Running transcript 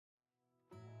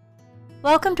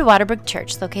Welcome to Waterbrook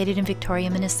Church, located in Victoria,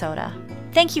 Minnesota.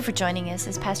 Thank you for joining us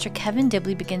as Pastor Kevin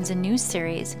Dibley begins a new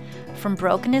series, From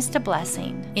Brokenness to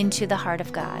Blessing, into the Heart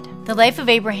of God. The life of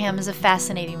Abraham is a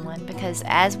fascinating one because,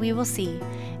 as we will see,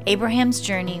 Abraham's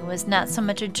journey was not so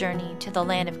much a journey to the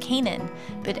land of Canaan,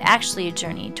 but actually a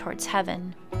journey towards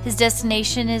heaven. His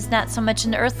destination is not so much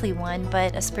an earthly one,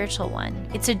 but a spiritual one.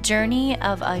 It's a journey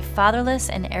of a fatherless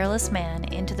and heirless man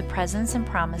into the presence and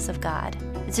promise of God.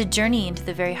 It's a journey into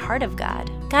the very heart of God.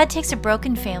 God takes a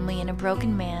broken family and a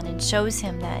broken man and shows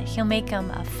him that he'll make him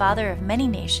a father of many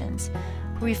nations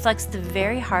who reflects the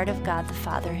very heart of God the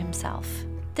Father himself.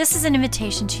 This is an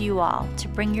invitation to you all to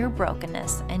bring your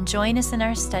brokenness and join us in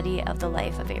our study of the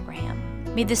life of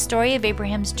Abraham. May the story of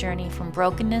Abraham's journey from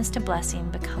brokenness to blessing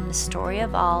become the story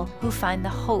of all who find the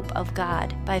hope of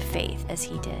God by faith as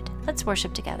he did. Let's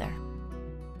worship together.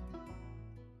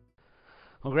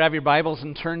 Well, grab your Bibles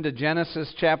and turn to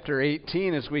Genesis chapter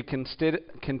 18 as we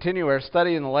continue our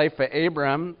study in the life of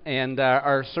Abram. And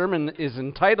our sermon is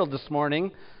entitled this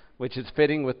morning, which is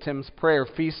fitting with Tim's prayer,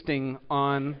 Feasting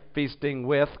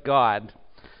with God.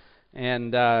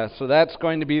 And so that's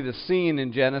going to be the scene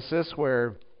in Genesis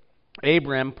where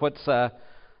Abram puts a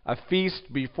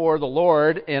feast before the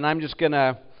Lord. And I'm just going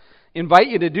to invite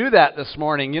you to do that this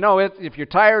morning. You know, if you're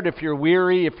tired, if you're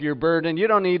weary, if you're burdened, you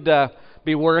don't need to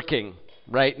be working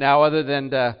right now other than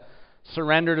to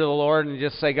surrender to the Lord and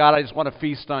just say, God, I just want to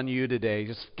feast on you today.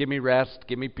 Just give me rest,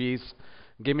 give me peace,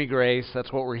 give me grace.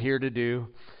 That's what we're here to do.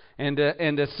 And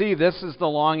to see this is the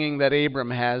longing that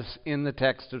Abram has in the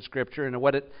text of Scripture and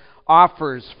what it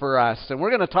offers for us. And we're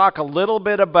going to talk a little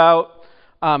bit about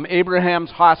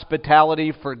Abraham's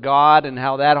hospitality for God and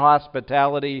how that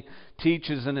hospitality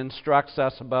teaches and instructs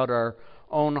us about our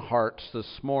own hearts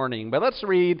this morning. But let's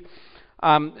read.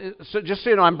 So just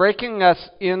so you know, I'm breaking us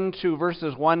into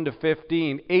verses 1 to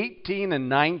 15. 18 and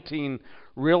 19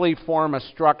 really form a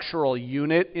structural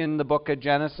unit in the book of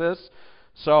Genesis.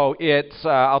 So it's,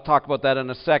 I'll talk about that in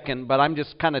a second, but I'm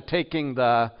just kind of taking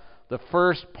the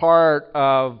first part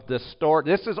of the story.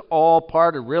 This is all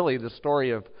part of really the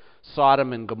story of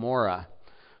Sodom and Gomorrah,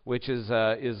 which is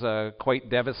a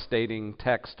quite devastating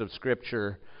text of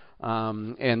Scripture.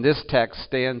 And this text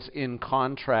stands in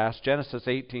contrast. Genesis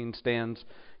 18 stands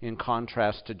in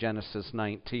contrast to Genesis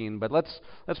 19. But let's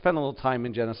spend a little time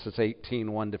in Genesis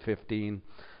 18, 1 to 15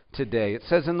 today. It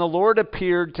says, And the Lord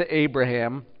appeared to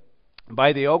Abraham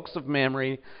by the oaks of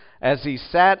Mamre as he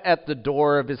sat at the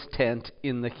door of his tent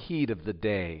in the heat of the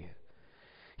day.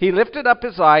 He lifted up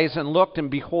his eyes and looked, and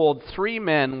behold, 3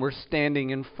 men were standing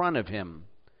in front of him.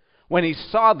 When he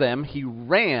saw them, he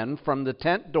ran from the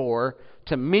tent door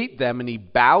to meet them, and he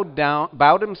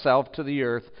bowed himself to the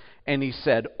earth, and he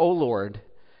said, O Lord,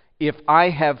 if I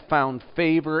have found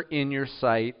favor in your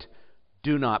sight,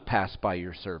 do not pass by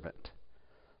your servant.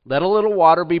 Let a little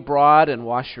water be brought, and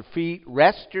wash your feet.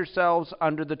 Rest yourselves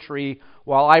under the tree,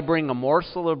 while I bring a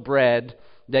morsel of bread,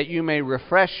 that you may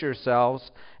refresh yourselves,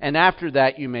 and after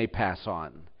that you may pass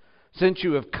on, since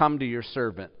you have come to your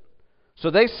servant.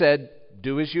 So they said,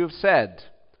 Do as you have said.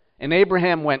 And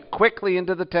Abraham went quickly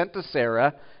into the tent to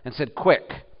Sarah and said,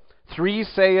 Quick, 3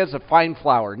 seahs of fine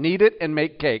flour, knead it and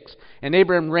make cakes. And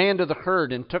Abraham ran to the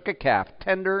herd and took a calf,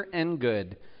 tender and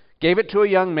good, gave it to a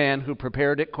young man who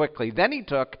prepared it quickly. Then he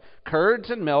took curds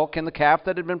and milk and the calf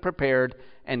that had been prepared,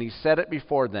 and he set it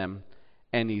before them,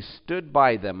 and he stood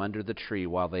by them under the tree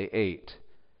while they ate.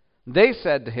 They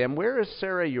said to him, Where is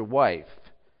Sarah your wife?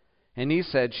 And he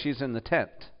said, She's in the tent.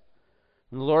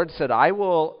 And the Lord said, I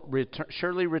will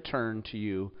surely return to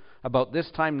you about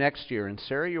this time next year, and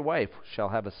Sarah your wife shall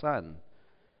have a son.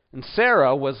 And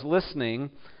Sarah was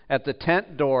listening at the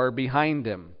tent door behind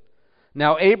him.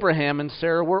 Now Abraham and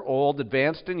Sarah were old,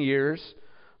 advanced in years.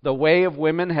 The way of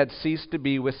women had ceased to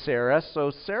be with Sarah.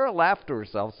 So Sarah laughed to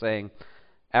herself, saying,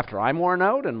 After I'm worn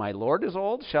out and my Lord is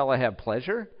old, shall I have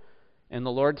pleasure? And the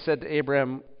Lord said to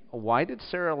Abraham, Why did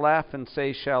Sarah laugh and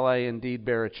say, Shall I indeed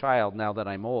bear a child now that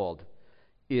I'm old?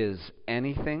 Is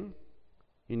anything,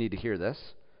 you need to hear this,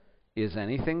 is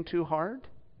anything too hard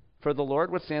for the Lord?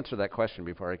 What's the answer to that question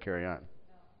before I carry on?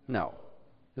 No.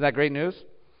 Is that great news?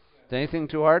 Is anything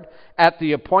too hard? At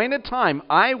the appointed time,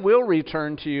 I will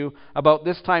return to you about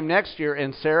this time next year,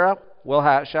 and Sarah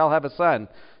shall have a son.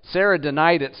 Sarah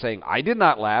denied it, saying, I did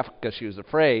not laugh, because she was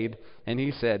afraid. And he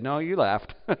said, No, you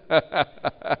laughed.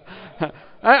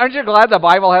 Aren't you glad the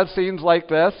Bible has scenes like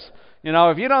this? You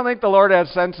know, if you don't think the Lord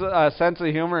has sense of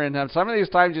humor, and some of these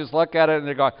times you just look at it and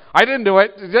they go, I didn't do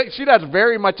it. She does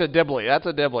very much a dibbly. That's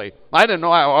a dibbly. I didn't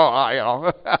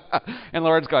know. And the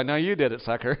Lord's going, no, you did it,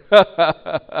 sucker.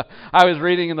 I was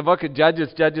reading in the book of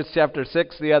Judges chapter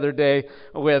 6 the other day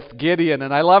with Gideon,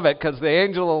 and I love it because the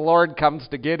angel of the Lord comes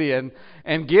to Gideon,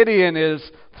 and Gideon is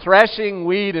threshing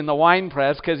wheat in the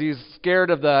winepress because he's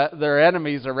scared of their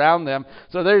enemies around them.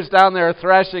 So they're down there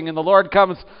threshing, and the Lord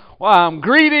comes,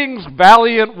 greetings,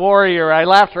 valiant warrior. I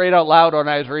laughed right out loud when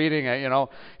I was reading it, you know.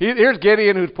 Here's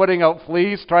Gideon who's putting out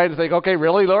fleece, trying to think, okay,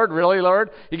 really, Lord? Really, Lord?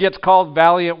 He gets called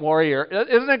valiant warrior.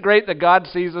 Isn't it great that God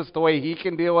sees us the way he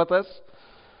can deal with us,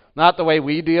 not the way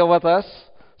we deal with us?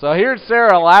 So here's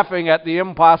Sarah laughing at the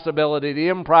impossibility, the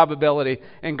improbability,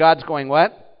 and God's going,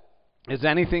 what? Is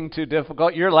anything too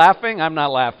difficult? You're laughing? I'm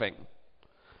not laughing.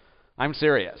 I'm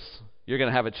serious. You're going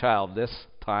to have a child this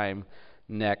time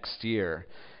next year.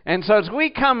 And so as we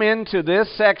come into this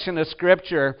section of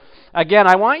Scripture, again,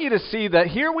 I want you to see that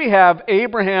here we have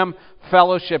Abraham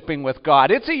fellowshipping with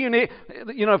God. It's a unique,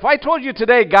 if I told you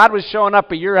today God was showing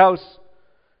up at your house,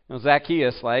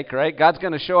 Zacchaeus right? God's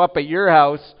going to show up at your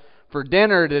house for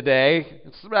dinner today.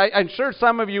 I'm sure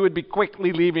some of you would be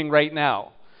quickly leaving right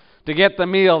now to get the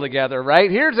meal together,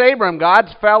 right? Here's Abram,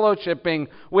 God's fellowshipping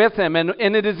with him.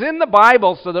 And it is in the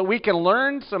Bible so that we can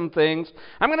learn some things.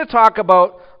 I'm going to talk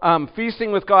about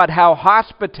feasting with God, how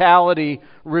hospitality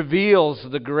reveals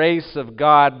the grace of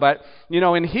God. But,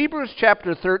 in Hebrews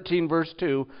chapter 13, verse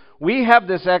 2, we have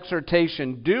this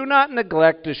exhortation, do not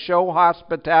neglect to show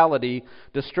hospitality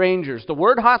to strangers. The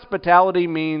word hospitality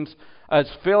means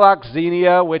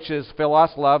philoxenia, which is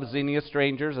philos, love, xenia,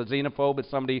 strangers. A xenophobe is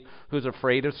somebody who's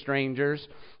afraid of strangers.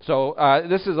 So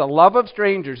this is a love of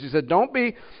strangers. He said,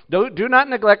 do not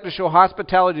neglect to show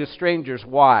hospitality to strangers.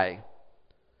 Why?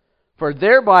 For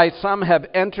thereby some have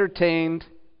entertained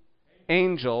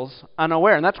angels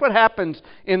unaware. And that's what happens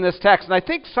in this text. And I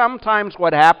think sometimes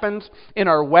what happens in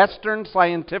our Western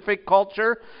scientific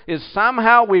culture is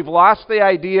somehow we've lost the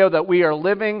idea that we are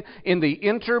living in the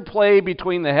interplay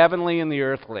between the heavenly and the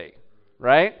earthly,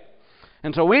 right?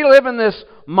 And so we live in this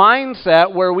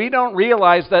mindset where we don't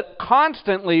realize that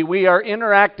constantly we are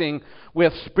interacting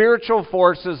with spiritual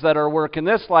forces that are working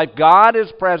in this life. God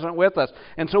is present with us.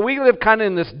 And so we live kind of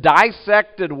in this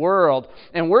dissected world,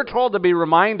 and we're told to be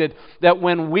reminded that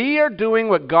when we are doing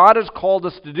what God has called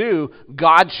us to do,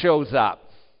 God shows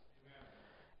up.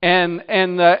 And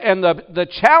the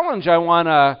challenge I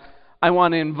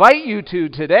want to invite you to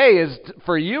today is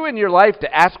for you in your life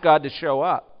to ask God to show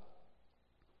up.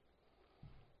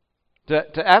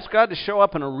 To ask God to show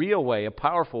up in a real way, a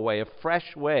powerful way, a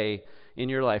fresh way in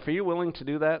your life. Are you willing to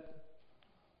do that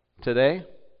today?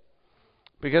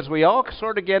 Because we all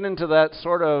sort of get into that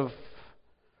sort of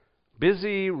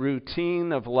busy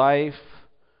routine of life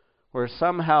where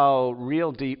somehow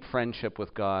real deep friendship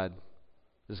with God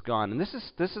is gone. And this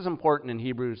is important in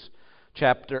in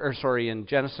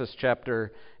Genesis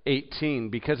chapter 18,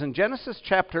 because in Genesis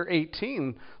chapter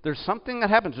 18, there's something that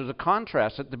happens. There's a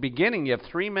contrast. At the beginning, you have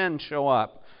three men show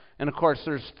up. And of course,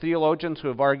 there's theologians who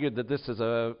have argued that this is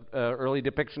a early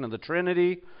depiction of the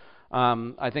Trinity.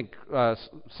 I think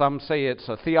some say it's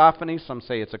a theophany, some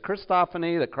say it's a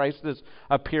Christophany, that Christ is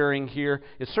appearing here.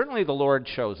 It's certainly the Lord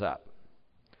shows up.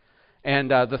 And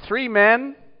the three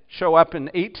men show up in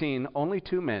 18, only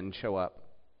two men show up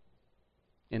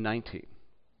in 19,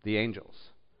 the angels.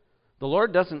 The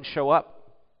Lord doesn't show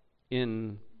up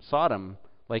in Sodom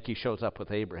like he shows up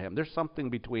with Abraham. There's something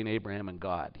between Abraham and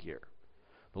God here.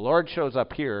 The Lord shows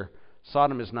up here.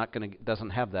 Sodom doesn't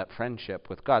have that friendship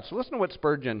with God. So listen to what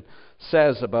Spurgeon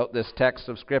says about this text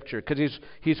of Scripture, because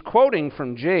he's quoting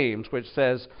from James, which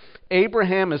says,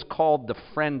 Abraham is called the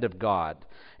friend of God.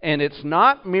 And it's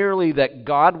not merely that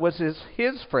God was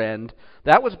his friend.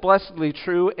 That was blessedly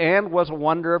true and was a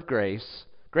wonder of grace,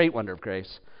 great wonder of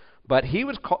grace. But he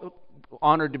was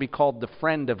honored to be called the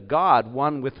friend of God,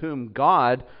 one with whom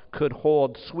God could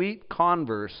hold sweet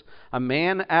converse, a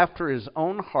man after his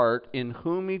own heart, in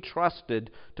whom he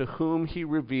trusted, to whom he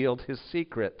revealed his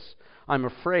secrets. I'm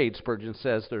afraid, Spurgeon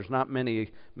says, there's not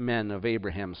many men of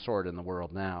Abraham's sort in the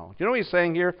world now. You know what he's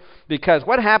saying here? Because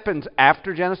what happens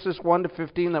after Genesis 1 to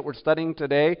 15 that we're studying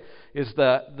today is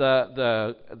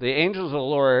the angels of the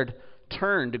Lord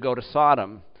turn to go to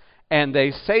Sodom, and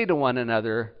they say to one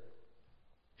another,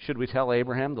 should we tell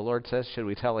Abraham? The Lord says, should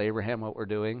we tell Abraham what we're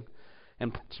doing?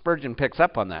 And Spurgeon picks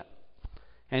up on that.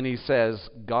 And he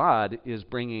says, God is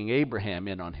bringing Abraham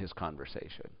in on his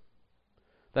conversation.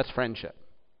 That's friendship.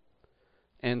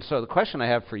 And so the question I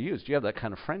have for you is, do you have that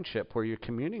kind of friendship where you're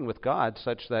communing with God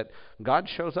such that God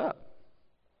shows up?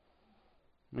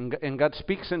 And God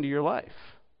speaks into your life.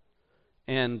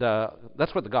 And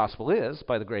that's what the gospel is,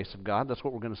 by the grace of God. That's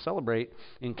what we're going to celebrate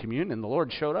in communion. The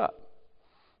Lord showed up,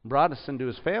 brought us into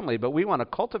his family, but we want to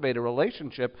cultivate a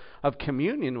relationship of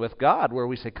communion with God where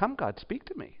we say, come, God, speak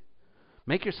to me.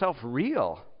 Make yourself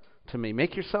real to me.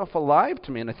 Make yourself alive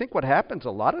to me. And I think what happens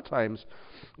a lot of times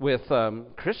with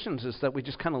Christians is that we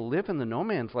just kind of live in the no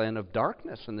man's land of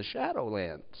darkness and the shadow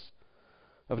lands,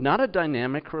 of not a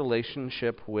dynamic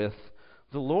relationship with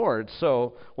the Lord.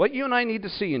 So what you and I need to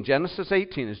see in Genesis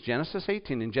 18 is Genesis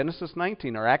 18 and Genesis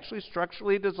 19 are actually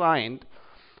structurally designed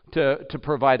to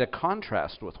provide a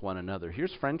contrast with one another.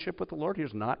 Here's friendship with the Lord.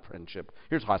 Here's not friendship.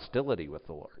 Here's hostility with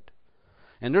the Lord.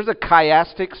 And there's a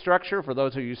chiastic structure. For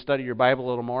those of you who study your Bible a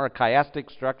little more, a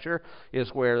chiastic structure is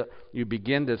where you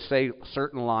begin to say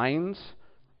certain lines,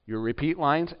 you repeat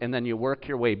lines, and then you work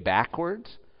your way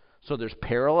backwards. So there's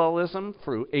parallelism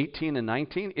through 18 and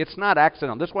 19. It's not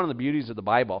accidental. This is one of the beauties of the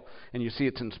Bible, and you see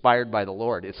it's inspired by the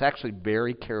Lord. It's actually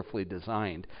very carefully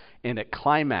designed, and it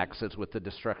climaxes with the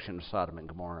destruction of Sodom and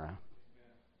Gomorrah.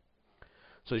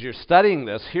 So as you're studying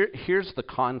this, here's the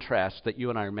contrast that you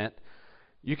and I are meant.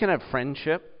 You can have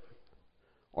friendship,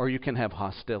 or you can have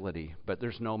hostility, but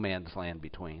there's no man's land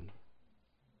between.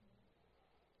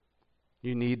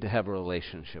 You need to have a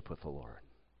relationship with the Lord.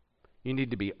 You need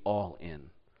to be all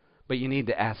in. But you need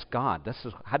to ask God.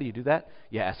 How do you do that?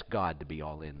 You ask God to be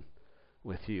all in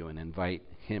with you and invite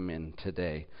him in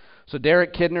today. So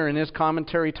Derek Kidner in his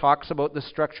commentary talks about the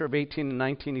structure of 18 and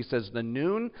 19. He says the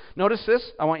noon, notice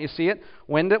this, I want you to see it.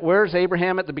 Where's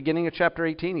Abraham at the beginning of chapter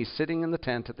 18? He's sitting in the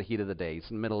tent at the heat of the day. He's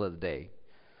in the middle of the day.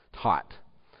 It's hot.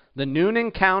 The noon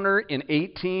encounter in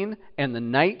 18 and the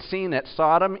night scene at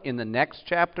Sodom in the next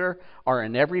chapter are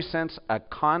in every sense a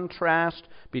contrast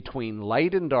between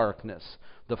light and darkness.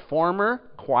 The former,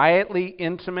 quietly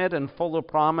intimate and full of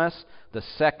promise. The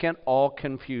second, all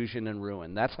confusion and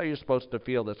ruin. That's how you're supposed to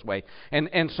feel this way.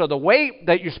 And so the way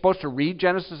that you're supposed to read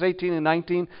Genesis 18 and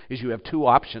 19 is you have two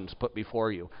options put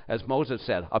before you. As Moses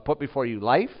said, I'll put before you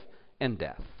life and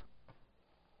death.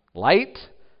 Light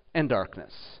and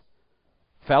darkness.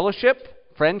 Fellowship,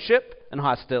 friendship, and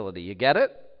hostility. You get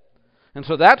it? And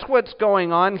so that's what's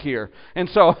going on here. And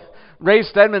so Ray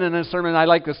Stedman in his sermon, I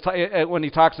like this when he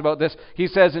talks about this. He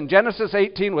says in Genesis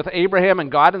 18 with Abraham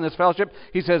and God in this fellowship,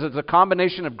 he says it's a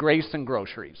combination of grace and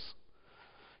groceries.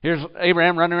 Here's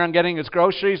Abraham running around getting his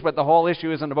groceries, but the whole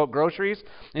issue isn't about groceries.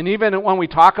 And even when we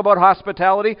talk about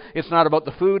hospitality, it's not about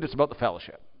the food, it's about the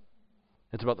fellowship.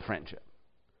 It's about the friendship.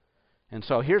 And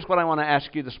so here's what I want to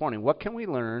ask you this morning. What can we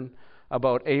learn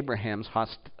about Abraham's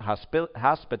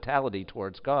hospitality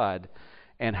towards God,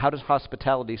 and how does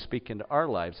hospitality speak into our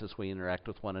lives as we interact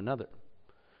with one another?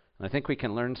 And I think we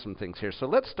can learn some things here. So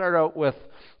let's start out with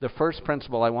the first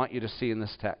principle I want you to see in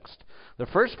this text. The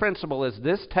first principle is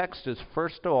this text is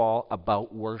first of all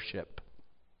about worship.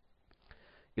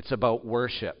 It's about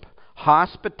worship.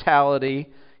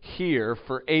 Hospitality here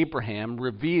for Abraham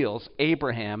reveals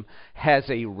Abraham has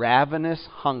a ravenous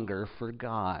hunger for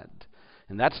God.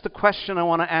 And that's the question I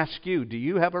want to ask you. Do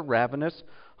you have a ravenous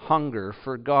hunger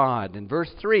for God? In verse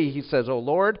 3, he says, O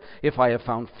Lord, if I have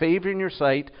found favor in your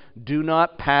sight, do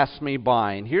not pass me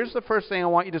by. And here's the first thing I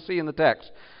want you to see in the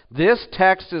text. This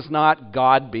text is not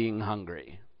God being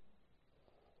hungry.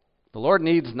 The Lord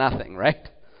needs nothing, right?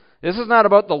 This is not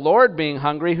about the Lord being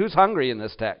hungry. Who's hungry in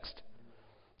this text?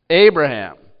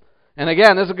 Abraham. And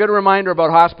again, this is a good reminder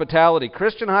about hospitality.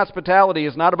 Christian hospitality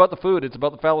is not about the food, it's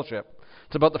about the fellowship.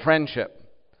 It's about the friendship.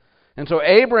 And so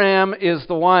Abraham is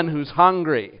the one who's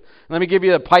hungry. Let me give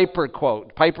you a Piper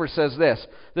quote. Piper says this.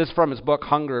 This is from his book,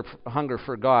 Hunger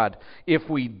for God. If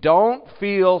we don't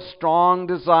feel strong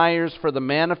desires for the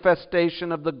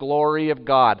manifestation of the glory of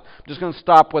God. I'm just going to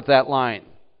stop with that line.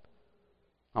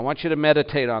 I want you to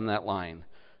meditate on that line.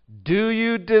 Do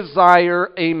you desire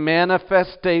a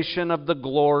manifestation of the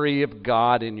glory of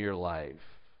God in your life?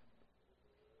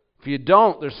 If you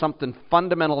don't, there's something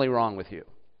fundamentally wrong with you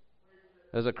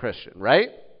as a Christian, right?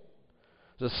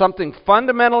 There's something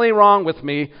fundamentally wrong with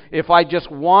me if I just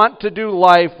want to do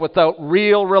life without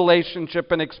real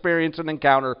relationship and experience and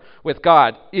encounter with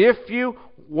God. If you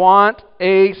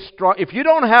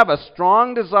don't have a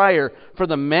strong desire for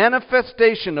the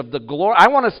manifestation of the glory,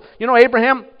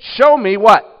 Abraham, show me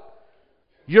what?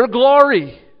 Your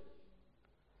glory.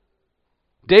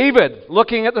 David,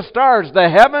 looking at the stars, the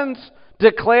heavens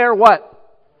declare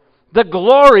what? The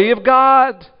glory of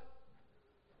God.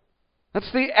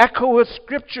 That's the echo of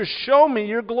Scripture. Show me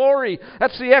your glory.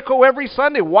 That's the echo every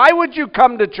Sunday. Why would you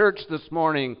come to church this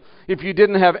morning if you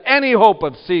didn't have any hope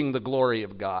of seeing the glory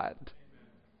of God?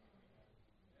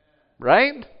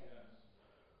 Right?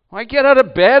 Why get out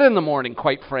of bed in the morning,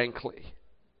 quite frankly?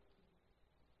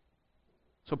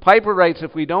 So Piper writes,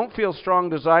 if we don't feel strong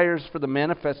desires for the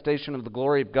manifestation of the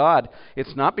glory of God,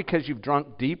 it's not because you've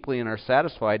drunk deeply and are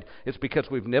satisfied. It's because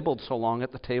we've nibbled so long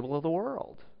at the table of the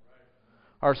world.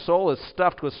 Our soul is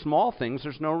stuffed with small things.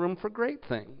 There's no room for great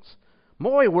things.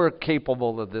 Boy, we're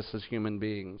capable of this as human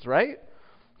beings, right?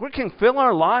 We can fill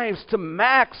our lives to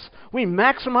max. We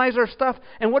maximize our stuff.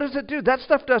 And what does it do? That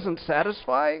stuff doesn't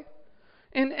satisfy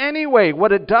in any way.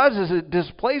 What it does is it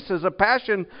displaces a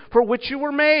passion for which you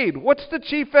were made. What's the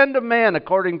chief end of man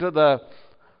according to the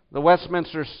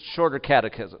Westminster Shorter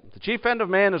Catechism? The chief end of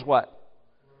man is what?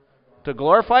 To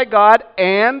glorify God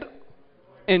and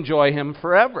enjoy Him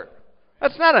forever.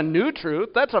 That's not a new truth.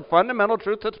 That's a fundamental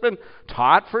truth that's been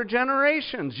taught for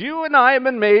generations. You and I have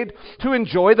been made to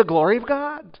enjoy the glory of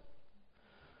God.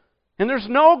 And there's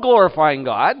no glorifying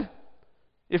God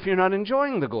if you're not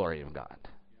enjoying the glory of God.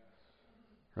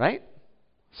 Right?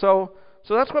 So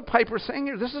that's what Piper's saying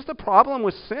here. This is the problem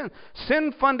with sin.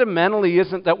 Sin fundamentally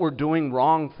isn't that we're doing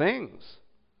wrong things.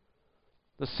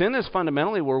 The sin is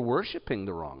fundamentally we're worshiping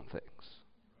the wrong things.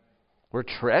 We're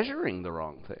treasuring the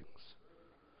wrong things.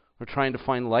 We're trying to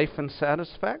find life and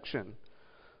satisfaction.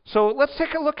 So let's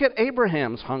take a look at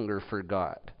Abraham's hunger for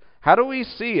God. How do we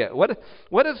see it? What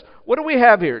do we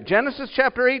have here? Genesis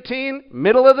chapter 18,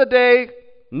 middle of the day,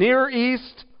 Near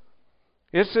East.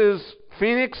 This is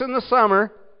Phoenix in the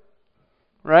summer,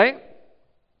 right?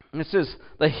 This is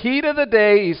the heat of the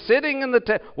day. He's sitting in the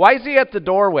tent. Why is he at the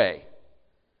doorway?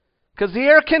 Because the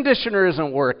air conditioner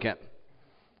isn't working,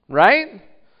 right?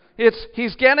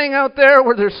 He's getting out there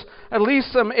where there's at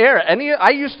least some air. And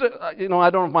I used to, I don't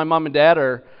know if my mom and dad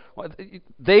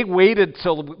they waited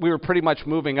till we were pretty much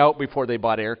moving out before they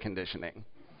bought air conditioning.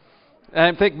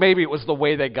 And I think maybe it was the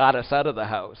way they got us out of the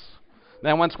house.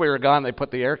 Then once we were gone, they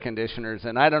put the air conditioners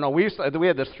in. I don't know. We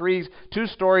had this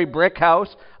two-story brick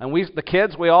house, and the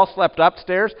kids all slept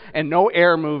upstairs, and no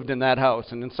air moved in that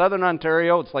house. And in southern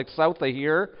Ontario, it's like south of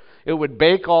here. It would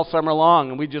bake all summer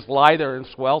long, and we'd just lie there and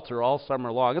swelter all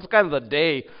summer long. It's kind of the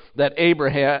day that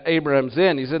Abraham's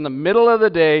in. He's in the middle of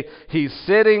the day. He's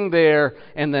sitting there,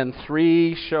 and then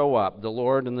three show up, the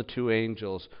Lord and the two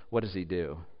angels. What does he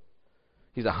do?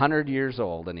 He's 100 years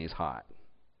old, and he's hot.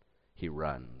 He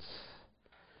runs,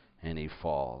 and he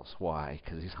falls. Why?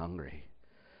 Because he's hungry.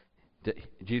 Do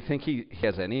you think he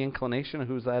has any inclination of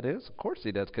who that is? Of course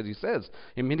he does, because he says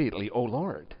immediately, "Oh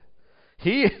Lord."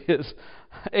 He is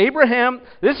Abraham.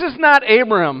 This is not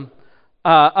Abram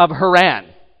of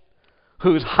Haran,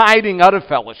 who's hiding out of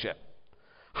fellowship,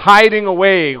 hiding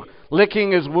away,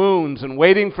 licking his wounds and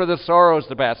waiting for the sorrows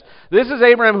to pass. This is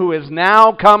Abraham who has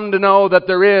now come to know that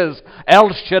there is El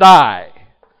Shaddai,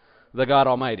 the God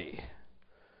Almighty.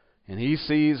 And he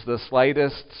sees the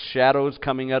slightest shadows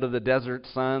coming out of the desert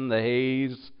sun, the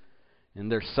haze, and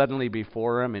they're suddenly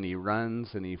before him, and he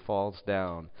runs and he falls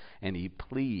down, and he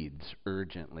pleads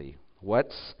urgently.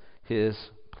 What's his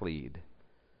plead?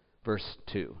 Verse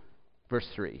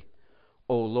 3.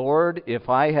 O Lord, if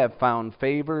I have found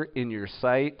favor in your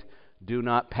sight, do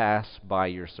not pass by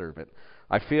your servant.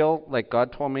 I feel like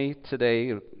God told me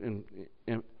today,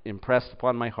 impressed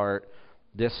upon my heart,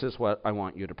 this is what I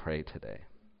want you to pray today.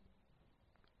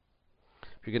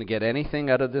 If you're going to get anything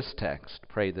out of this text,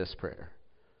 pray this prayer.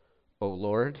 O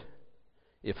Lord,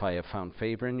 if I have found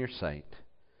favor in your sight,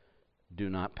 do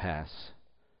not pass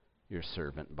your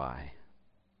servant by.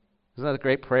 Isn't that a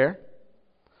great prayer?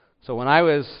 So when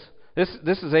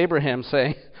this is Abraham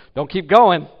saying, don't keep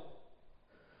going.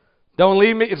 Don't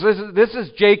leave me. This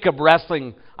is Jacob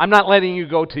wrestling. I'm not letting you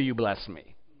go till you bless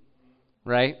me.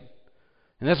 Right?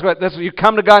 And that's what you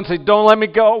come to God and say, don't let me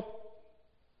go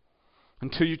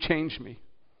until you change me.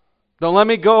 Don't let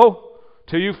me go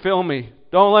till you fill me.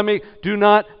 Do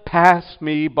not pass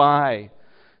me by.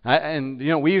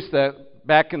 We used to,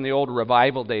 back in the old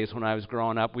revival days when I was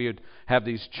growing up, we would have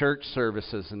these church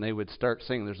services and they would start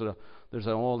singing. There's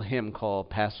an old hymn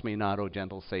called Pass Me Not, O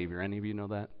Gentle Savior. Any of you know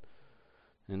that?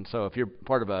 And so if you're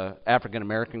part of a African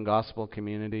American gospel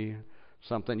community or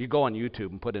something, you go on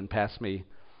YouTube and put in Pass Me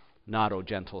Not, O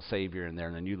Gentle Savior in there,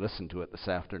 and then you listen to it this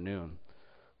afternoon.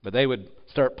 But they would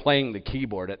start playing the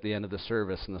keyboard at the end of the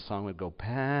service, and the song would go,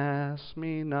 Pass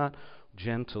me not,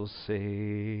 gentle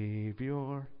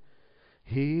Savior,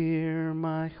 hear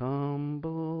my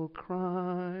humble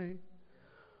cry,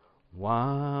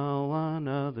 while on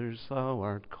others thou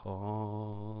art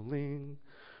calling,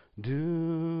 do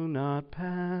not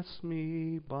pass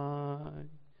me by.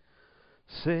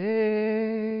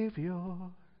 Savior,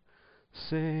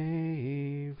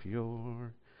 Savior,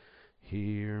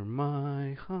 hear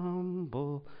my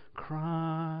humble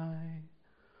cry,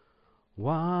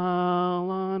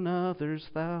 while on others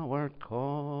thou art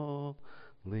calling,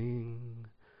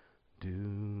 do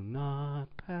not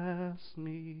pass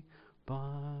me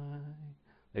by.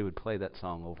 They would play that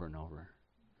song over and over.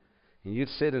 And you'd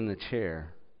sit in the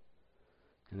chair,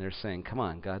 and they're saying, come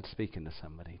on, God's speaking to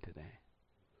somebody today.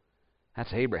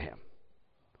 That's Abraham.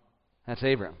 That's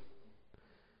Abram.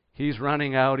 He's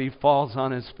running out. He falls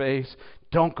on his face.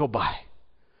 Don't go by.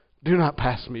 Do not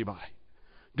pass me by.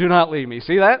 Do not leave me.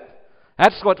 See that?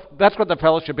 That's what the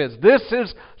fellowship is. This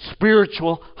is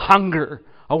spiritual hunger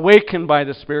awakened by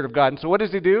the Spirit of God. And so what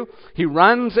does he do? He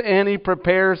runs and he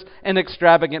prepares an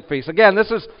extravagant feast. Again, this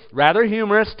is rather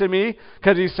humorous to me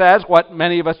because he says what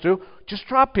many of us do. Just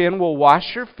drop in. We'll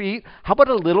wash your feet. How about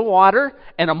a little water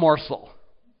and a morsel?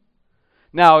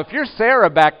 Now, if you're Sarah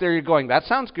back there, you're going, that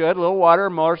sounds good. A little water, a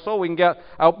morsel. We can get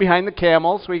out behind the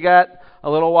camels. We got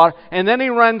a little water. And then he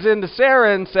runs into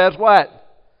Sarah and says, what?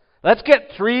 Let's get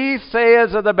 3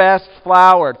 seahs of the best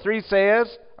flour. 3 seahs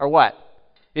or what?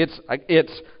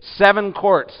 It's 7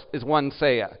 quarts is 1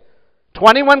 seah.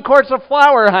 21 quarts of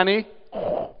flour, honey.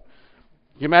 You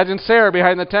imagine Sarah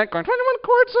behind the tent going, 21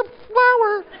 quarts of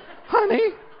flour,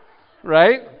 honey.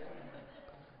 Right?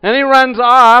 And he runs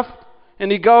off.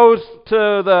 And he goes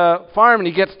to the farm and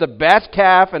he gets the best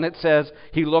calf, and it says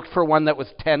he looked for one that was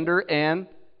tender and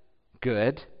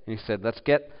good. And he said, let's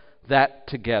get that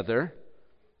together.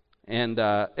 And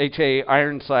H.A.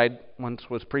 Ironside once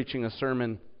was preaching a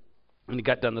sermon, and he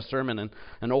got done the sermon, and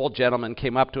an old gentleman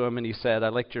came up to him and he said, I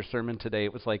liked your sermon today.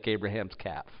 It was like Abraham's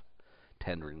calf,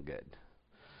 tender and good.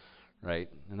 Right?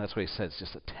 And that's what he says,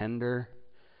 just a tender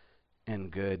and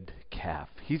good calf.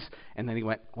 And then he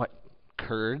went, what,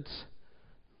 curds?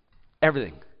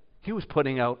 Everything. He was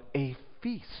putting out a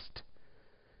feast.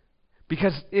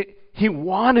 Because he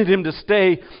wanted him to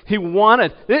stay.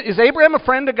 Is Abraham a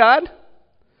friend of God?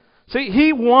 See,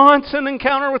 he wants an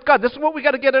encounter with God. This is what we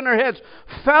got to get in our heads.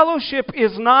 Fellowship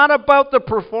is not about the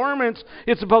performance.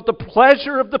 It's about the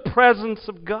pleasure of the presence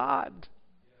of God.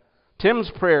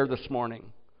 Tim's prayer this morning.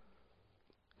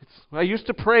 I used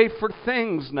to pray for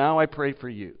things. Now I pray for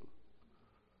you.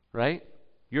 Right?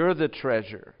 You're the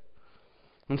treasure.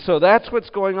 And so that's what's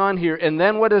going on here. And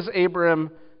then what does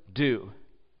Abram do?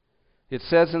 It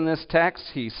says in this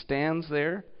text, he stands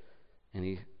there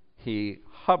and he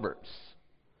hovers.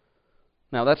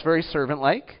 Now that's very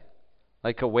servant-like,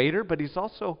 like a waiter, but he's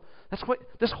also, that's what,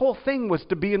 this whole thing was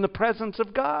to be in the presence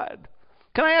of God.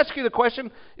 Can I ask you the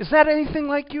question, is that anything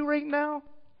like you right now?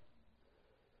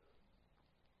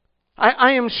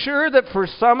 I am sure that for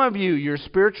some of you, your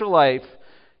spiritual life,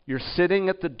 you're sitting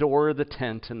at the door of the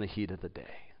tent in the heat of the day.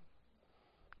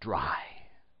 Dry.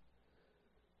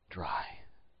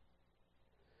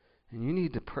 And you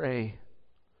need to pray,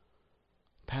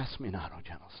 pass me not, O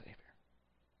gentle Savior.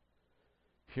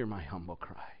 Hear my humble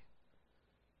cry.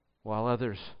 While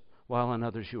on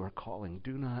others you are calling,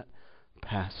 do not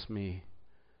pass me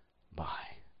by.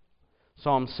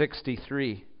 Psalm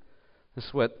 63, this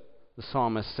is what the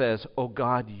psalmist says, O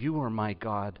God, you are my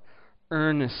God.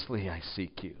 Earnestly I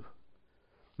seek you.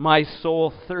 My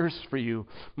soul thirsts for you.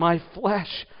 My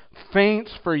flesh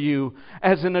faints for you,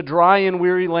 as in a dry and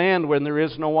weary land when there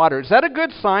is no water. Is that a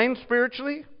good sign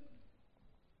spiritually?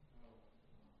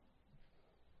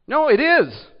 No, it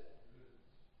is.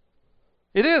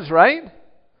 It is, right?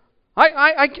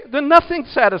 Nothing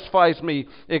satisfies me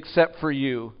except for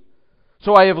you.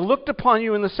 So I have looked upon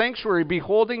you in the sanctuary,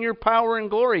 beholding your power and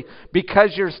glory,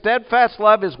 because your steadfast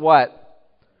love is what?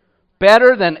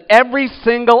 Better than every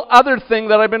single other thing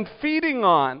that I've been feeding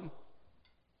on.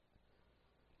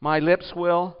 My lips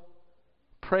will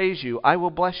praise you. I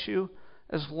will bless you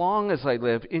as long as I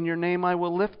live. In your name I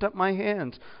will lift up my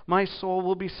hands. My soul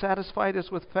will be satisfied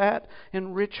as with fat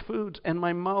and rich foods, and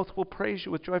my mouth will praise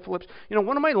you with joyful lips. You know,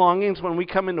 one of my longings when we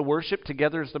come into worship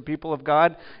together as the people of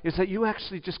God is that you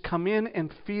actually just come in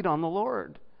and feed on the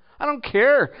Lord. I don't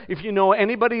care if you know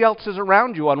anybody else is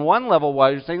around you on one level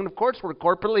while you're singing. Of course, we're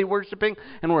corporately worshiping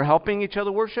and we're helping each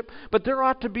other worship. But there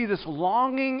ought to be this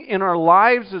longing in our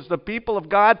lives as the people of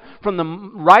God, from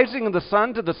the rising of the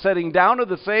sun to the setting down of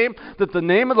the same, that the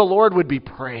name of the Lord would be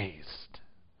praised.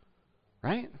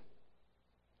 Right?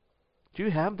 Do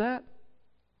you have that?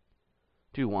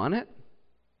 Do you want it?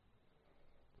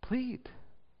 Plead.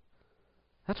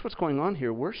 That's what's going on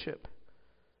here, worship.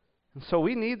 And so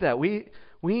we need that. We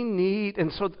need,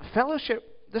 and so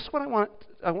fellowship, this is what I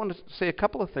want to say a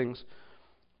couple of things.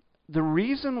 The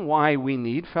reason why we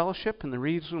need fellowship and the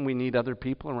reason we need other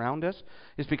people around us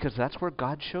is because that's where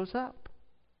God shows up.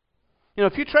 You know,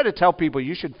 if you try to tell people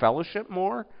you should fellowship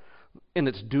more and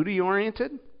it's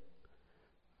duty-oriented,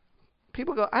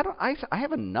 people go, I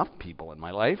have enough people in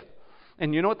my life.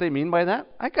 And you know what they mean by that?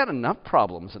 I got enough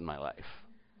problems in my life,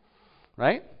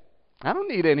 right? I don't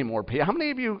need any more people. How many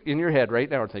of you in your head right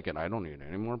now are thinking, I don't need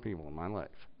any more people in my life,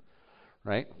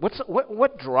 right?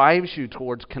 What drives you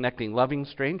towards connecting, loving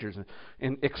strangers,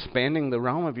 and expanding the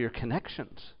realm of your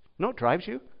connections? You know what drives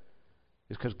you?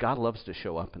 It's because God loves to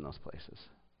show up in those places.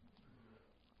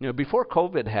 You know, before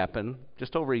COVID happened,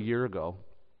 just over a year ago,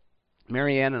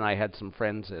 Marianne and I had some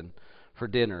friends in for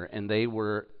dinner, and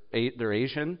they're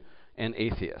Asian and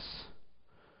atheists.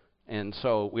 And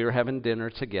so we were having dinner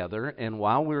together, and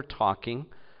while we were talking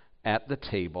at the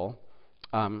table,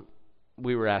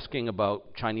 we were asking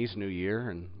about Chinese New Year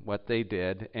and what they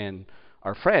did, and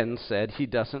our friend said he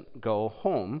doesn't go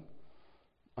home,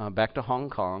 back to Hong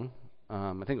Kong.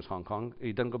 I think it was Hong Kong.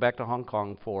 He doesn't go back to Hong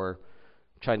Kong for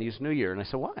Chinese New Year. And I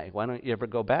said, why? Why don't you ever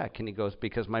go back? And he goes,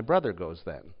 because my brother goes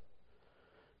then.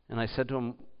 And I said to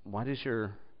him, why does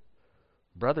your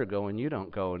brother go and you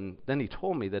don't go? And then he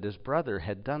told me that his brother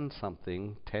had done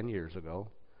something 10 years ago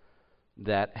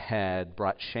that had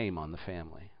brought shame on the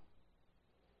family.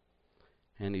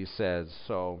 And he says,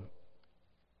 so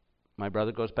my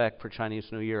brother goes back for Chinese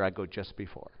New Year, I go just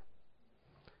before.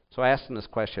 So I asked him this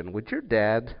question, would your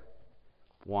dad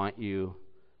want you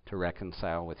to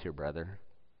reconcile with your brother?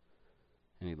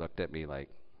 And he looked at me like,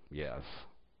 yes.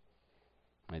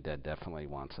 My dad definitely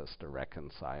wants us to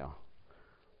reconcile.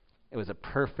 It was a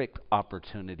perfect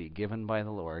opportunity given by the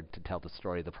Lord to tell the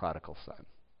story of the prodigal son.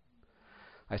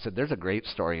 I said, there's a great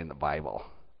story in the Bible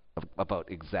about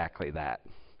exactly that.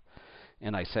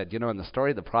 And I said, in the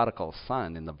story of the prodigal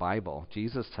son in the Bible,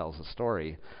 Jesus tells a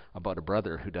story about a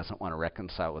brother who doesn't want to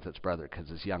reconcile with his brother because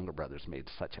his younger brother's made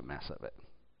such a mess of it.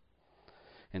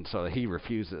 And so he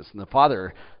refuses. And the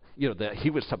father, he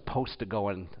was supposed to go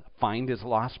and find his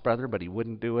lost brother, but he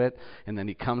wouldn't do it. And then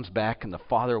he comes back, and the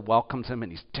father welcomes him,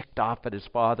 and he's ticked off at his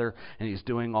father, and he's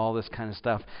doing all this kind of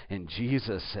stuff. And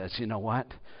Jesus says, you know what?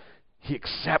 He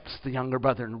accepts the younger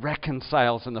brother and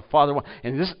reconciles, and the father.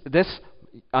 And this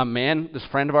man, this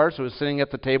friend of ours who was sitting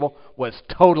at the table, was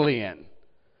totally in.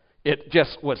 It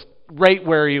just was right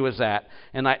where he was at.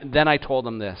 And then I told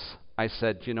him this. I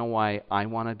said, you know why I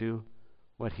want to do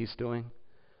what he's doing?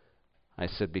 I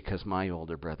said, because my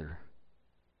older brother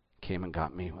came and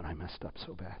got me when I messed up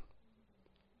so bad.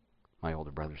 My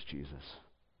older brother's Jesus.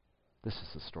 This is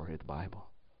the story of the Bible.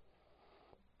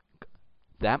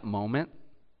 That moment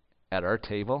at our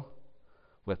table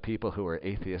with people who were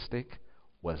atheistic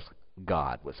was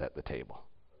God was at the table.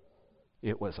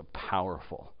 It was a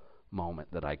powerful moment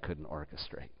that I couldn't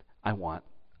orchestrate. I want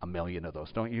 1 million of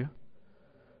those, don't you?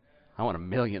 I want 1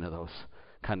 million of those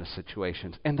kind of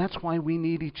situations. And that's why we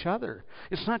need each other.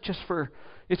 It's not just for,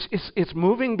 it's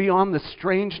moving beyond the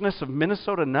strangeness of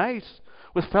Minnesota Nice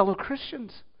with fellow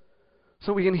Christians.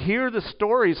 So we can hear the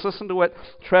stories. Listen to what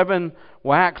Trevin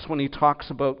Wax, when he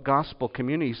talks about gospel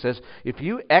community, says, if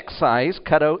you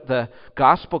cut out the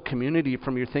gospel community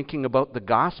from your thinking about the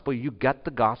gospel, you get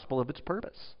the gospel of its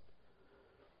purpose.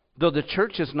 Though the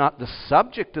church is not the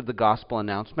subject of the gospel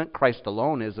announcement, Christ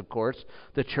alone is, of course.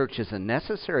 The church is a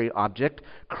necessary object.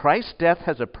 Christ's death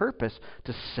has a purpose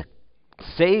to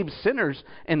save sinners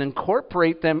and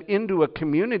incorporate them into a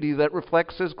community that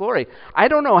reflects His glory. I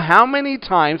don't know how many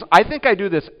times, I think I do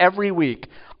this every week,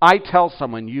 I tell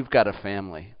someone, you've got a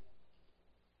family.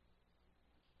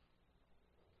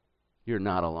 You're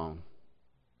not alone.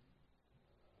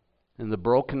 In the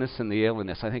brokenness and the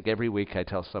alienness, I think every week I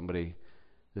tell somebody,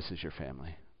 this is your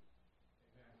family.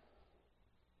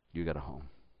 You got a home.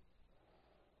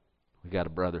 We got a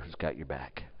brother who's got your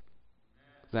back.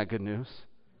 Isn't that good news?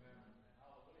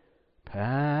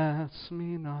 Pass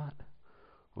me not,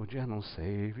 O gentle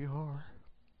Savior.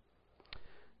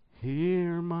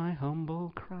 Hear my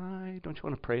humble cry. Don't you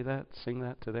want to pray that, sing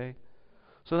that today?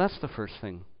 So that's the first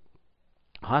thing.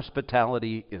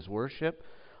 Hospitality is worship.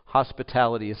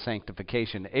 Hospitality is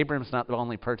sanctification. Abram's not the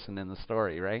only person in the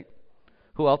story, right?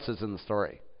 Who else is in the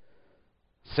story?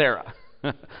 Sarah.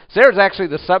 Sarah's actually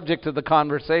the subject of the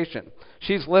conversation.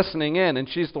 She's listening in, and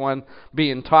she's the one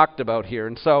being talked about here.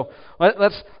 And so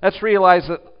let's realize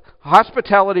that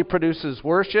hospitality produces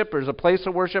worship. There's a place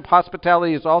of worship.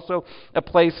 Hospitality is also a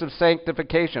place of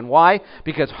sanctification. Why?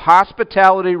 Because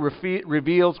hospitality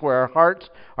reveals where our hearts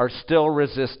are still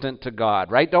resistant to God,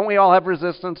 right? Don't we all have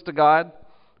resistance to God?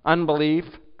 Unbelief.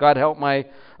 God help my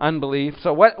unbelief.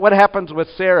 So what happens with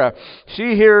Sarah?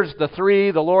 She hears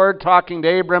the Lord talking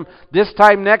to Abram. This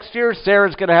time next year,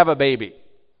 Sarah's going to have a baby.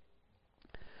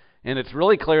 And it's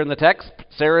really clear in the text,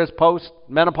 Sarah is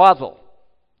post-menopausal.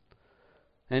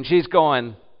 And she's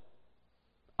going,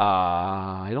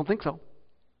 I don't think so.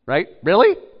 Right?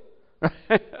 Really?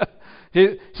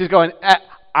 She's going,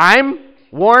 I'm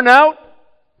worn out.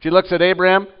 She looks at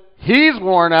Abraham. He's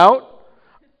worn out.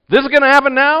 This is going to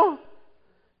happen now?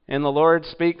 And the Lord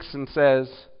speaks and says,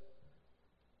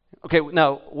 okay,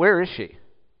 now, where is she?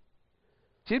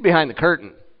 She's behind the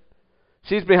curtain.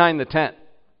 She's behind the tent.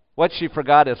 What she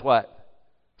forgot is what?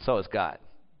 So is God.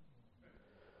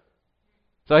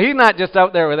 So he's not just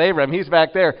out there with Abraham. He's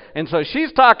back there. And so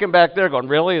she's talking back there going,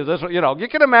 really? Is this what, you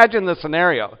can imagine the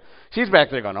scenario. She's back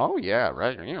there going, oh, yeah,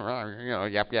 right.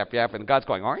 Yap, yap, yap. And God's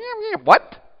going, oh, yeah,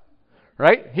 what?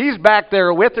 Right? He's back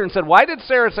there with her and said, why did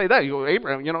Sarah say that?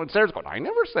 Abraham, and Sarah's going, I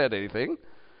never said anything.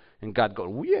 And God goes,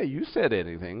 well, yeah, you said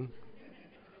anything.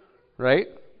 Right?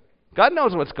 God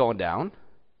knows what's going down.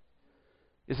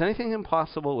 Is anything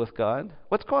impossible with God?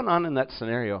 What's going on in that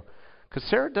scenario? Because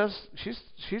Sarah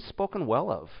she's spoken well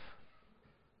of.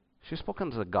 She's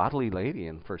spoken as a godly lady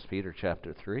in 1 Peter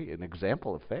chapter 3, an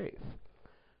example of faith.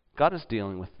 God is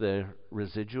dealing with the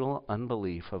residual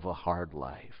unbelief of a hard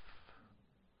life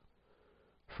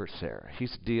for Sarah.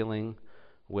 He's dealing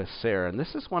with Sarah. And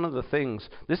this is one of the things,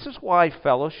 this is why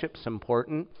fellowship's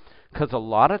important, because a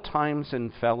lot of times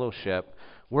in fellowship,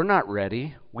 we're not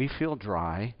ready. We feel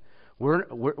dry.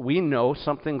 We know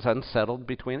something's unsettled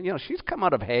between, she's come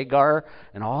out of Hagar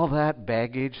and all that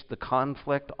baggage, the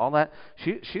conflict, all that.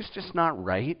 She's just not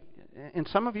right. And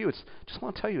some of you, just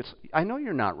want to tell you, I know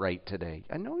you're not right today.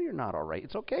 I know you're not all right.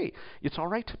 It's okay. It's all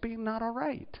right to be not all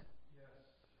right. Yes.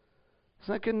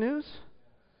 Isn't that good news?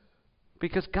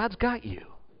 Because God's got you.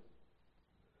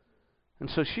 And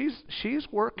so she's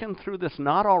working through this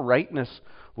not all rightness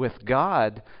with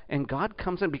God, and God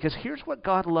comes in, because here's what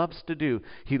God loves to do.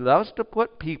 He loves to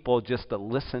put people just to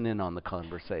listen in on the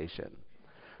conversation.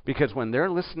 Because when they're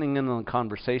listening in on the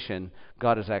conversation,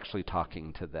 God is actually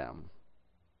talking to them.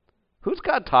 Who's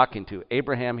God talking to?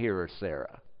 Abraham here or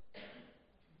Sarah?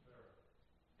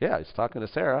 Yeah, he's talking to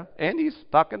Sarah, and he's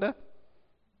talking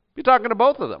to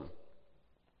both of them.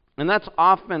 And that's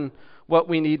often what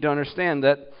we need to understand,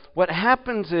 that what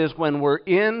happens is when we're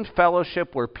in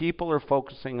fellowship where people are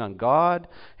focusing on God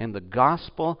and the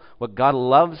gospel, what God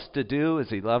loves to do is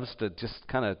he loves to just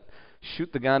kind of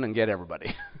shoot the gun and get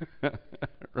everybody.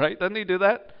 Right? Doesn't he do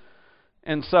that?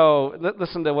 And so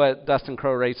listen to what Dustin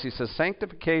Crowe writes. He says,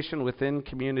 sanctification within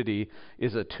community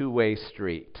is a two-way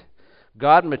street.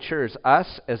 God matures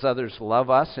us as others love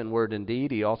us in word and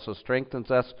deed. He also strengthens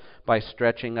us by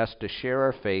stretching us to share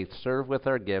our faith, serve with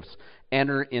our gifts,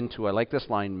 enter into, I like this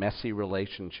line, messy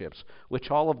relationships,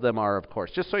 which all of them are, of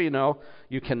course. Just so you know,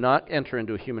 you cannot enter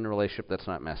into a human relationship that's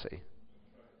not messy.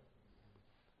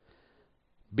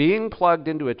 Being plugged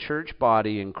into a church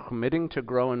body and committing to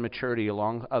grow in maturity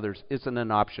along others isn't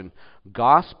an option.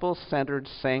 Gospel-centered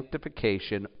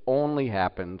sanctification only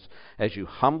happens as you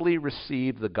humbly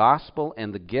receive the gospel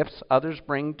and the gifts others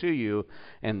bring to you,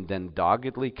 and then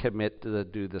doggedly commit to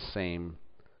do the same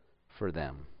for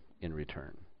them in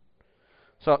return.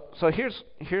 So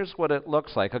here's what it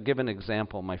looks like. I'll give an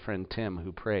example. My friend Tim,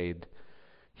 who prayed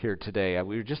here today,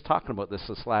 we were just talking about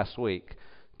this last week.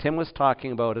 Tim was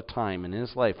talking about a time in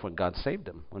his life when God saved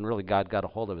him, when really God got a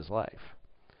hold of his life.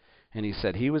 And he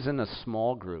said he was in a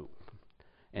small group,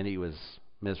 and he was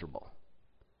miserable.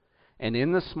 And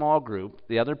in the small group,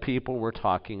 the other people were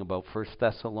talking about 1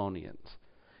 Thessalonians.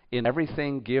 In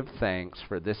everything give thanks,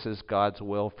 for this is God's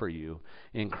will for you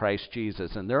in Christ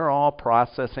Jesus. And they're all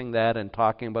processing that and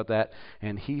talking about that.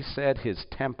 And he said his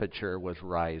temperature was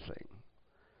rising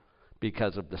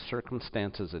because of the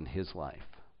circumstances in his life.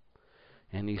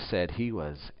 And he said he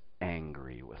was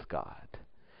angry with God.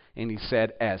 And he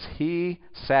said as he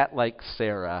sat like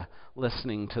Sarah,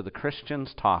 listening to the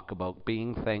Christians talk about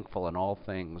being thankful in all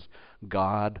things,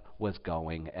 God was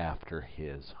going after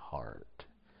his heart.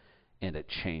 And it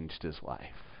changed his life.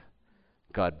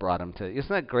 God brought him to... Isn't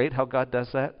that great how God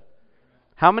does that?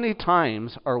 How many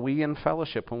times are we in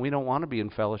fellowship when we don't want to be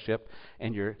in fellowship?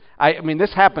 And I mean,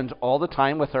 this happens all the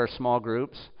time with our small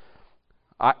groups.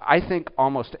 I think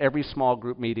almost every small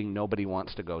group meeting, nobody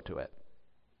wants to go to it.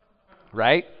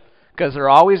 Right? Because they're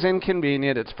always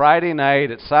inconvenient. It's Friday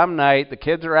night. It's some night. The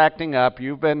kids are acting up.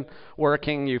 You've been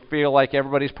working. You feel like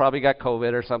everybody's probably got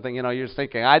COVID or something. You're just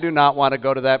thinking, I do not want to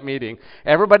go to that meeting.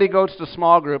 Everybody goes to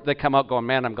small group. They come out going,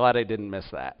 man, I'm glad I didn't miss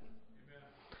that. Amen.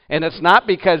 And it's not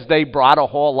because they brought a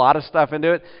whole lot of stuff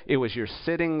into it. It was you're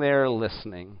sitting there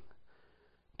listening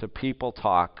to people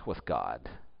talk with God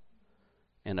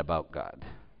and about God.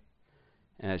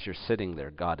 And as you're sitting there,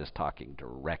 God is talking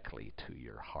directly to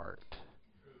your heart.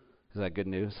 Is that good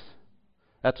news?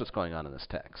 That's what's going on in this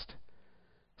text.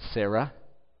 Sarah,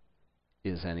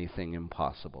 is anything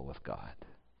impossible with God?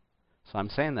 So I'm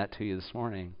saying that to you this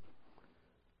morning.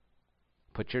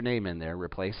 Put your name in there.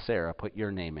 Replace Sarah. Put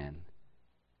your name in.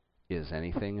 Is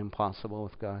anything impossible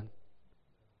with God?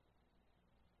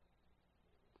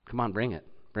 Come on, bring it.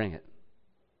 Bring it.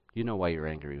 You know why you're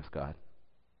angry with God.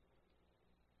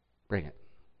 Bring it.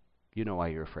 You know why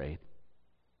you're afraid.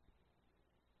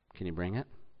 Can you bring it?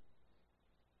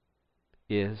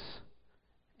 Is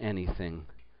anything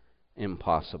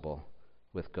impossible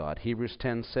with God? Hebrews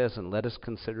 10 says, and let us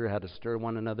consider how to stir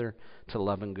one another to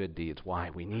love and good deeds.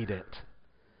 Why? We need it.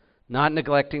 Not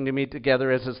neglecting to meet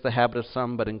together as is the habit of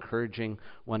some, but encouraging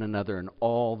one another, and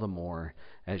all the more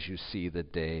as you see the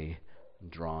day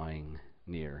drawing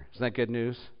near. Isn't that good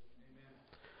news?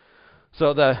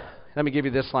 So let me give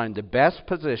you this line. The best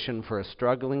position for a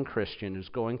struggling Christian who's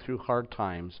going through hard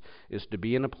times is to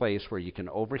be in a place where you can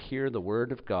overhear the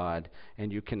Word of God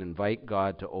and you can invite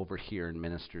God to overhear and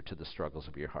minister to the struggles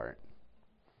of your heart.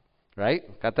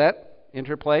 Right? Got that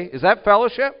interplay? Is that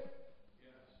fellowship?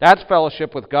 Yes. That's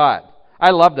fellowship with God. I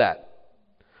love that.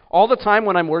 All the time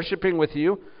when I'm worshiping with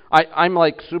you, I'm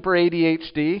like super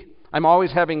ADHD. I'm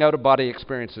always having out-of-body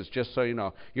experiences, just so you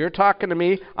know. You're talking to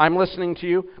me, I'm listening to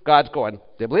you, God's going,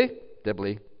 dibbly,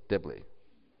 dibbly, dibbly.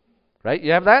 Right?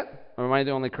 You have that? Or am I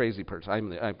the only crazy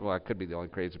person? Well, I could be the only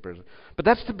crazy person. But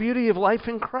that's the beauty of life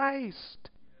in Christ.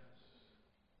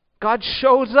 God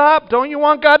shows up. Don't you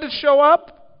want God to show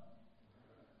up?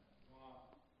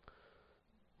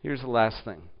 Here's the last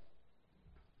thing.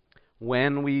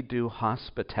 When we do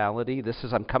hospitality,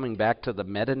 I'm coming back to the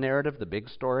meta-narrative, the big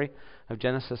story of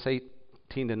Genesis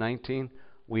 18 to 19,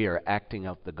 we are acting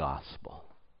out the gospel.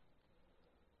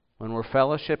 When we're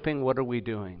fellowshipping, what are we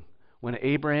doing? When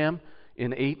Abraham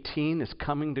in 18 is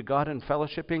coming to God and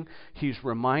fellowshipping, he's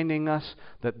reminding us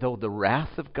that though the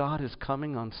wrath of God is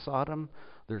coming on Sodom,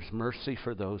 there's mercy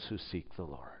for those who seek the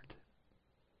Lord.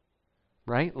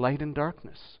 Right? Light and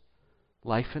darkness.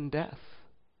 Life and death.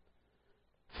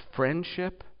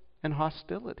 Friendship and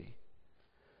hostility.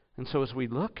 And so as we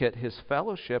look at his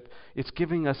fellowship, it's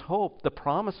giving us hope, the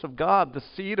promise of God, the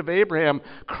seed of Abraham.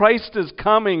 Christ is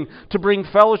coming to bring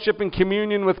fellowship and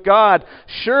communion with God.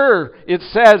 Sure, it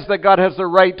says that God has the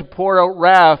right to pour out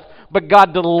wrath, but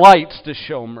God delights to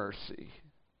show mercy.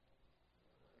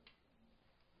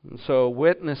 And so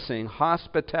witnessing,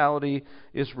 hospitality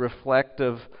is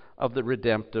reflective of the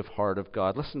redemptive heart of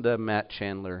God. Listen to Matt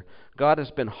Chandler. God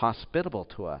has been hospitable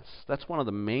to us. That's one of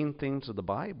the main themes of the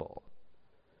Bible.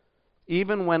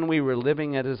 Even when we were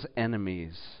living as his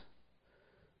enemies,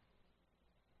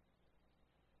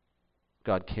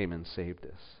 God came and saved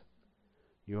us.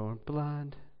 Your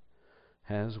blood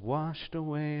has washed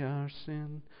away our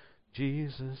sin.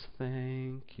 Jesus,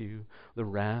 thank you. The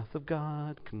wrath of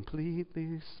God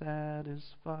completely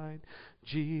satisfied.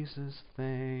 Jesus,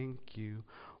 thank you.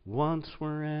 Once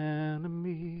were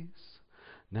enemies,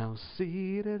 now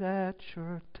seated at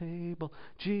your table.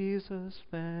 Jesus,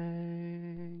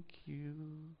 thank you.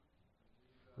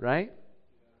 Right?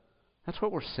 That's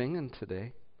what we're singing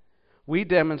today. We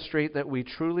demonstrate that we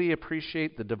truly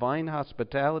appreciate the divine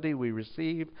hospitality we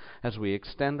receive as we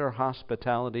extend our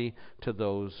hospitality to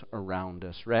those around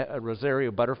us.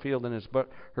 Rosario Butterfield, in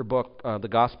her book, The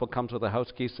Gospel Comes with a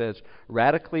House Key, says,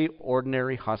 radically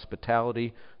ordinary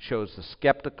hospitality shows the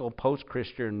skeptical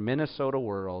post-Christian Minnesota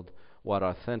world what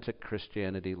authentic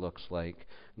Christianity looks like.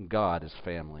 God is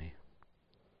family.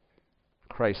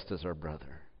 Christ is our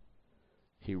brother.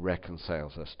 He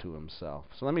reconciles us to himself.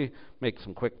 So let me make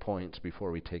some quick points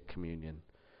before we take communion.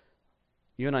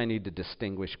 You and I need to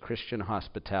distinguish Christian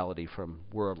hospitality from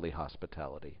worldly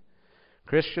hospitality.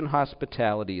 Christian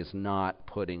hospitality is not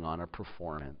putting on a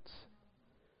performance.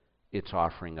 It's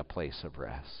offering a place of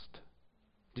rest.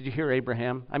 Did you hear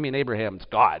Abraham? I mean, Abraham's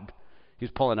God. He's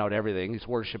pulling out everything. He's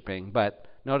worshiping. But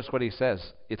notice what he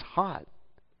says. It's hot.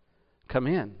 Come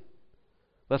in.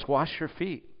 Let's wash your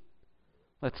feet.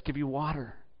 Let's give you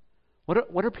water.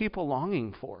 What are people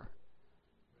longing for?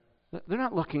 They're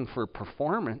not looking for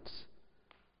performance.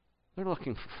 They're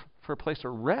looking for a place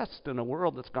of rest in a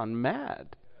world that's gone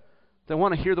mad. They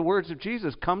want to hear the words of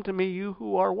Jesus. Come to me, you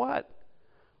who are what?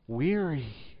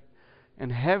 Weary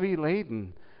and heavy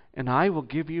laden, and I will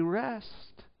give you rest.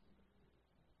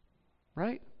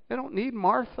 Right? They don't need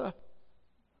Martha.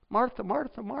 Martha,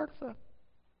 Martha, Martha.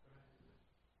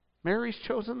 Mary's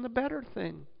chosen the better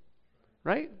thing.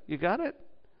 Right? You got it?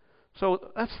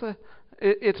 So that's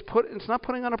it's not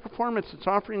putting on a performance, it's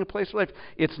offering a place of life.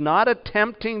 It's not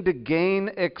attempting to gain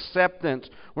acceptance.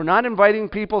 We're not inviting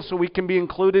people so we can be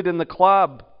included in the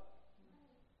club.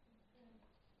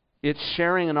 It's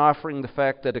sharing and offering the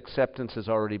fact that acceptance has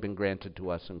already been granted to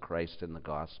us in Christ in the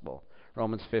gospel.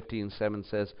 Romans 15:7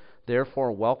 says,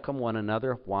 therefore welcome one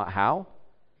another. How?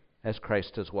 as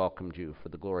Christ has welcomed you for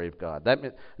the glory of God.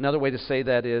 Another way to say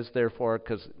that is, therefore,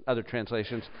 because other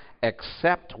translations,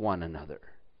 accept one another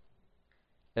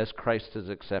as Christ has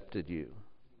accepted you.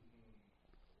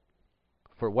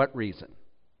 For what reason?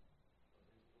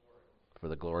 For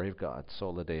the glory of God.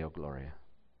 Sola Deo Gloria.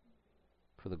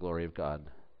 For the glory of God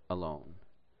alone.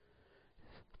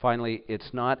 Finally,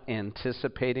 it's not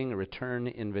anticipating a return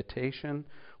invitation.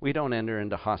 We don't enter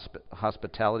into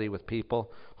hospitality with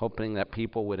people hoping that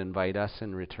people would invite us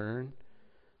in return.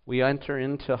 We enter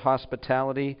into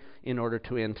hospitality in order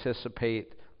to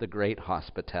anticipate the great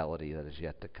hospitality that is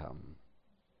yet to come.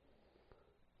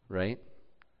 Right?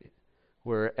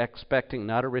 We're expecting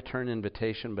not a return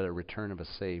invitation, but a return of a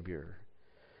Savior.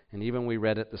 And even we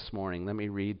read it this morning. Let me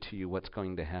read to you what's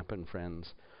going to happen,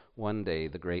 friends. One day,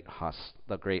 the great host,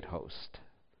 the great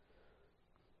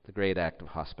act of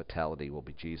hospitality will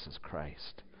be Jesus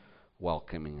Christ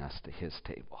welcoming us to His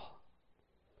table.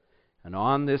 And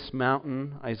on this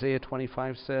mountain, Isaiah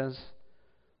 25 says,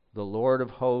 the Lord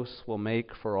of hosts will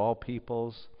make for all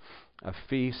peoples a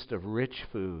feast of rich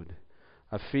food,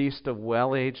 a feast of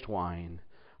well-aged wine,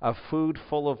 a food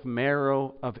full of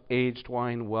marrow of aged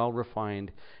wine well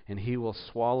refined, and He will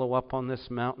swallow up on this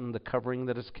mountain the covering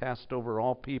that is cast over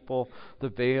all people, the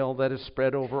veil that is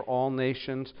spread over all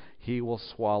nations. He will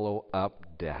swallow up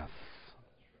death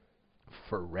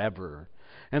forever.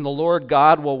 And the Lord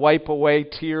God will wipe away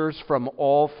tears from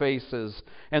all faces,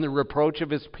 and the reproach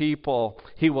of His people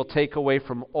He will take away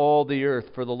from all the earth,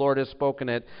 for the Lord has spoken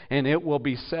it. And it will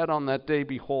be said on that day,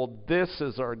 behold, this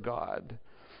is our God,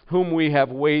 whom we have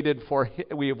waited for.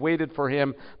 We have waited for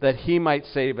Him that He might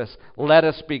save us. Let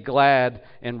us be glad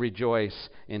and rejoice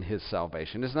in His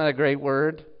salvation. Isn't that a great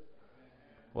word?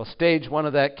 Well, stage one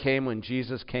of that came when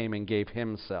Jesus came and gave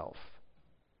Himself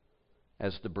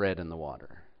as the bread and the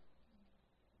water,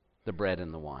 the bread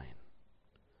and the wine.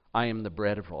 I am the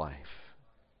bread of life.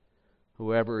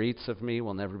 Whoever eats of me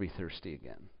will never be thirsty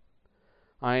again.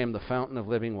 I am the fountain of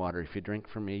living water. If you drink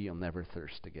from me, you'll never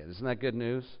thirst again. Isn't that good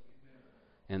news?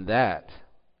 And that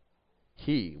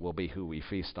He will be who we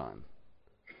feast on.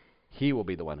 He will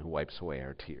be the one who wipes away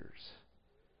our tears.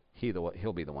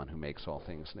 He'll be the one who makes all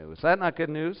things new. Is that not good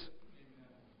news?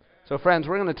 So friends,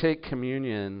 we're going to take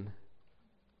communion,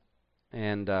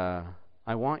 and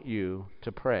I want you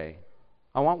to pray.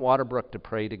 I want Waterbrook to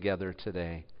pray together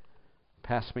today.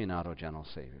 Pass me not, O gentle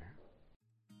Savior.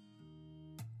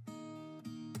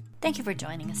 Thank you for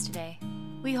joining us today.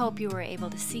 We hope you were able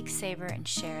to seek, savor, and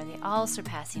share the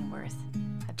all-surpassing worth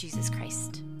of Jesus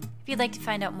Christ. If you'd like to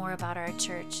find out more about our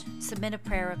church, submit a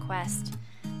prayer request,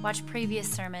 watch previous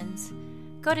sermons,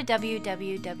 go to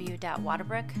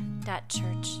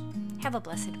www.waterbrook.church. Have a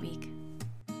blessed week.